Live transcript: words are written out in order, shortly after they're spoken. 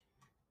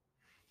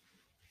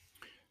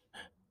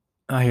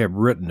I have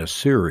written a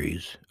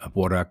series of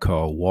what I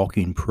call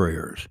walking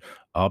prayers,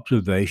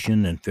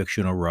 observation and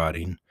fictional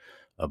writing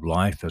of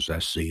life as I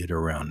see it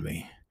around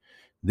me.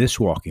 This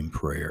walking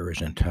prayer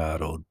is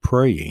entitled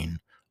Praying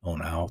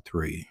on Aisle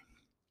 3.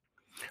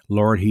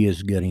 Lord, he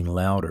is getting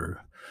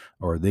louder.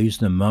 Are these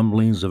the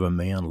mumblings of a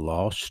man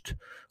lost,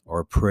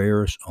 or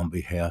prayers on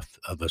behalf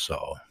of us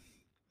all?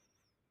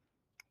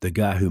 The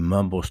guy who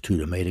mumbles to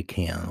the tomato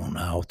can on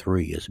aisle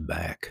 3 is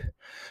back.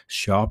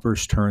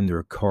 Shoppers turn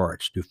their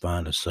carts to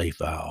find a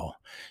safe aisle.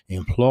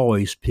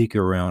 Employees peek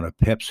around a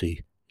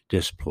Pepsi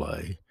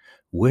display,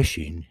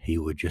 wishing he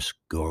would just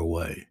go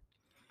away.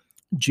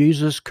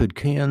 Jesus, could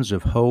cans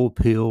of whole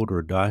peeled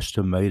or diced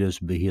tomatoes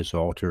be his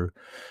altar?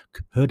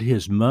 Could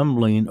his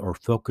mumbling or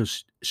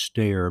focused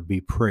stare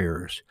be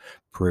prayers?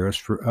 Prayers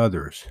for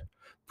others,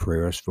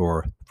 prayers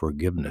for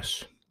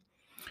forgiveness.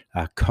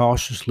 I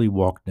cautiously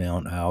walk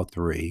down aisle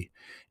 3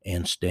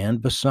 and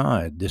stand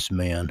beside this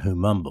man who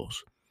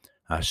mumbles.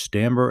 I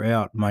stammer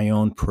out my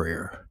own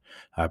prayer.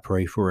 I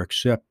pray for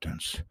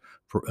acceptance,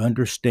 for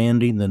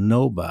understanding the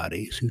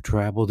nobodies who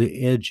travel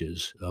the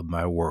edges of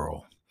my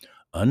world,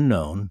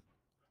 unknown,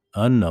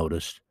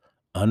 unnoticed,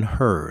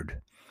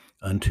 unheard,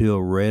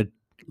 until red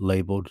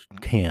labeled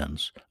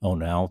cans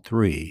on aisle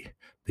 3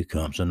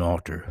 becomes an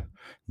altar.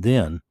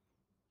 Then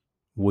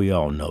we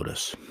all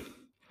notice.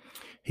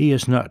 He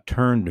has not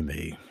turned to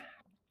me.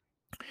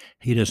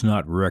 He does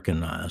not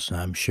recognize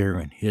I'm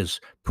sharing his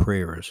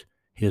prayers,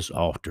 his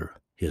altar,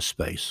 his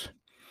space.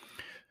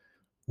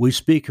 We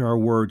speak our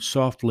words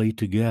softly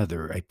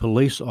together. A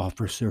police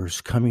officer is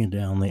coming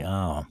down the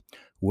aisle.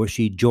 Will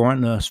she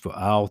join us for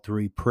aisle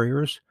 3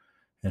 prayers?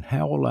 And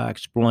how will I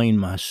explain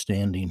my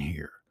standing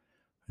here?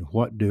 And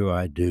what do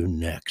I do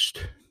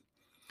next?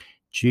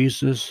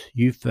 Jesus,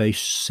 you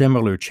faced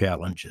similar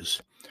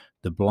challenges.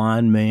 The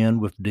blind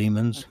man with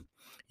demons.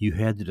 You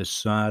had to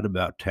decide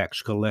about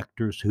tax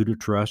collectors, who to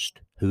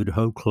trust, who to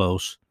hold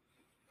close.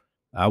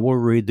 I will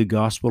read the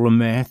Gospel of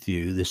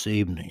Matthew this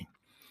evening.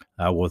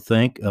 I will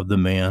think of the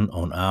man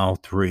on aisle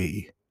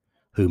 3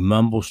 who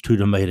mumbles to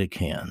tomato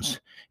cans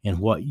and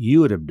what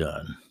you would have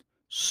done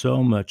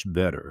so much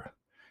better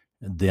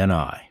than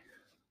I.